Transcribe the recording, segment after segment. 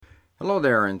Hello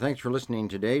there, and thanks for listening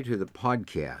today to the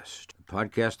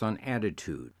podcast on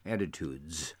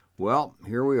attitudes. Well,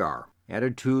 here we are.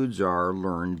 Attitudes are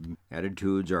learned,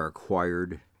 attitudes are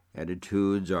acquired,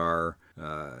 attitudes are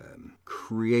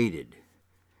created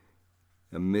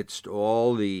amidst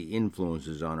all the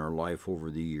influences on our life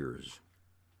over the years.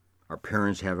 Our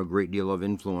parents have a great deal of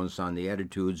influence on the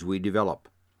attitudes we develop.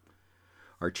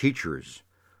 Our teachers,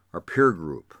 our peer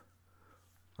group,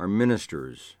 our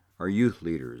ministers, our youth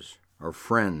leaders, our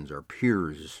friends, our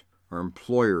peers, our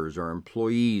employers, our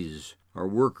employees, our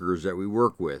workers that we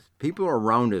work with, people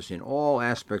around us in all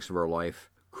aspects of our life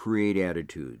create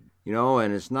attitude.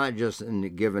 And it's not just a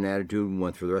given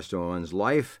attitude for the rest of one's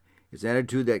life. It's an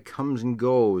attitude that comes and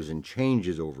goes and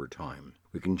changes over time.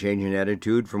 We can change an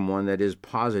attitude from one that is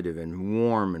positive and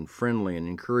warm and friendly and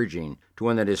encouraging to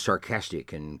one that is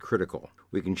sarcastic and critical.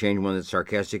 We can change one that's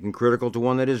sarcastic and critical to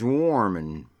one that is warm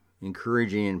and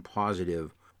encouraging and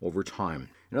positive over time.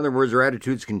 In other words, our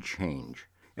attitudes can change.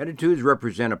 Attitudes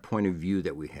represent a point of view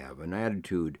that we have. An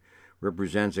attitude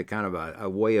represents a kind of a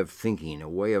way of thinking, a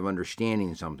way of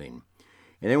understanding something.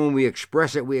 And then when we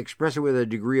express it with a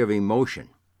degree of emotion.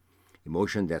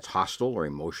 Emotion that's hostile, or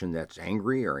emotion that's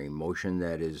angry, or emotion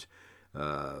that is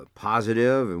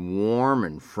positive and warm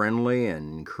and friendly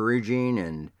and encouraging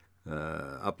and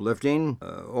uplifting,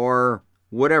 or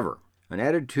whatever. An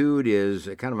attitude is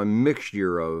a kind of a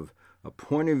mixture of a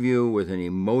point of view with an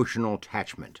emotional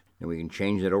attachment, and we can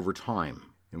change that over time.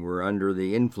 And we're under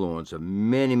the influence of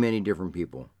many, many different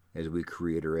people as we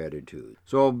create our attitude.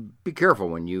 So be careful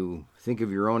when you think of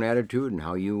your own attitude and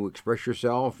how you express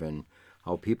yourself and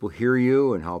how people hear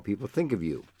you and how people think of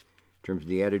you in terms of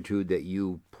the attitude that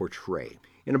you portray.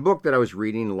 In a book that I was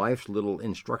reading, Life's Little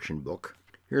Instruction Book,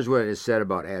 here's what is said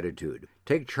about attitude.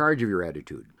 Take charge of your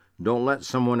attitude. Don't let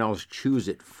someone else choose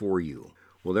it for you.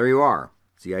 Well, there you are.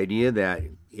 It's the idea that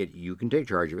you can take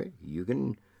charge of it, you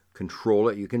can control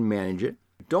it, you can manage it.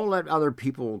 Don't let other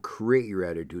people create your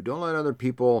attitude. Don't let other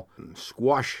people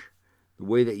squash the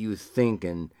way that you think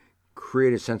and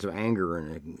create a sense of anger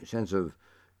and a sense of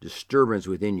disturbance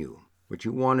within you. What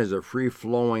you want is a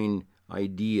free-flowing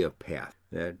idea path,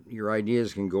 that your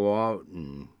ideas can go out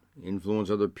and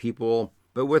influence other people,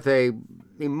 but with a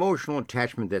emotional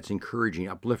attachment that's encouraging,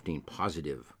 uplifting,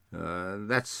 positive.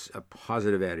 That's a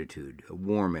positive attitude, a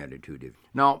warm attitude.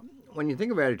 Now, when you think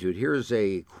of attitude, here's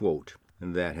a quote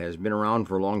that has been around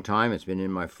for a long time. It's been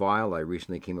in my file. I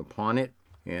recently came upon it,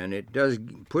 and it does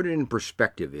put it in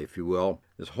perspective, if you will.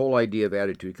 This whole idea of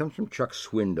attitude. It comes from Chuck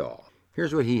Swindoll.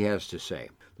 Here's what he has to say.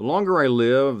 The longer I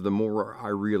live, the more I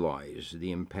realize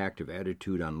the impact of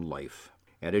attitude on life.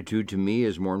 Attitude to me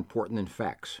is more important than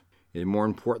facts. It is more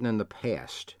important than the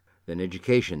past, than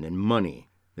education, than money,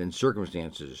 than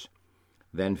circumstances,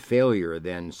 than failure,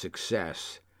 than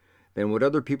success, than what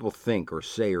other people think or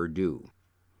say or do.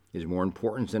 It is more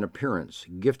important than appearance,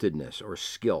 giftedness, or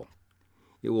skill.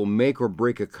 It will make or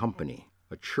break a company,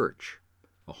 a church,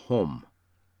 a home,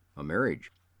 a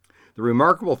marriage. The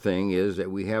remarkable thing is that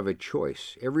we have a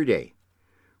choice every day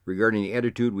regarding the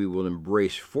attitude we will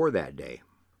embrace for that day.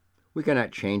 We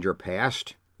cannot change our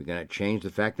past. We cannot change the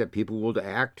fact that people will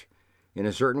act in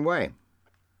a certain way.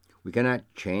 We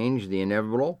cannot change the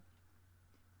inevitable.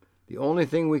 The only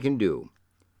thing we can do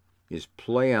is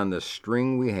play on the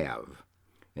string we have,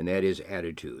 and that is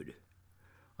attitude.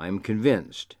 I am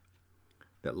convinced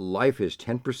that life is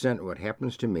 10% what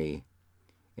happens to me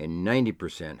and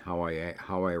 90% how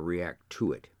I react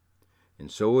to it. And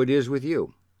so it is with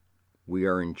you. We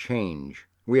are in change.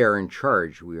 We are in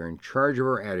charge. We are in charge of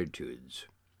our attitudes.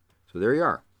 So there you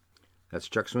are. That's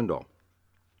Chuck Swindoll.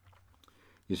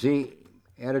 You see,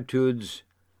 attitudes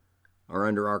are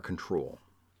under our control,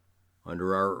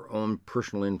 under our own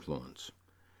personal influence,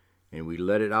 and we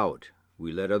let it out.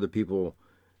 We let other people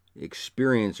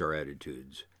experience our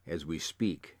attitudes as we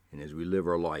speak and as we live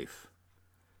our life.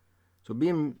 So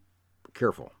be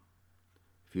careful.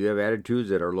 If you have attitudes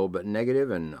that are a little bit negative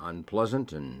and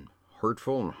unpleasant and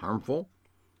hurtful and harmful,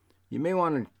 you may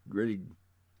want to really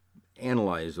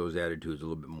analyze those attitudes a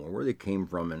little bit more, where they came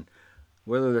from and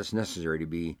whether that's necessary to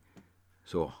be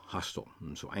so hostile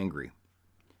and so angry.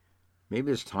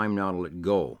 Maybe it's time now to let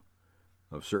go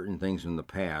of certain things from the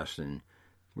past, and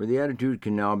where the attitude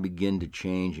can now begin to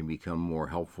change and become more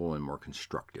helpful and more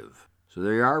constructive. So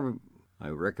there you are. I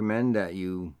recommend that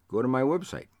you go to my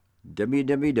website,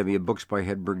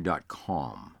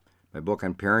 www.booksbyhedberg.com. My book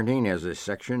on parenting has a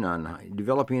section on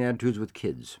developing attitudes with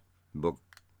kids. The book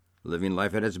Living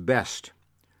Life at Its Best.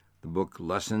 The book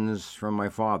Lessons from My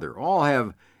Father. All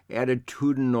have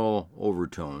attitudinal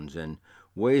overtones and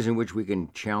ways in which we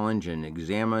can challenge and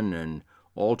examine and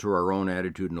alter our own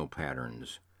attitudinal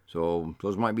patterns. So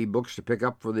those might be books to pick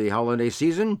up for the holiday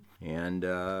season and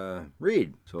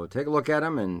read. So take a look at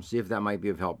them and see if that might be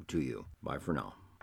of help to you. Bye for now.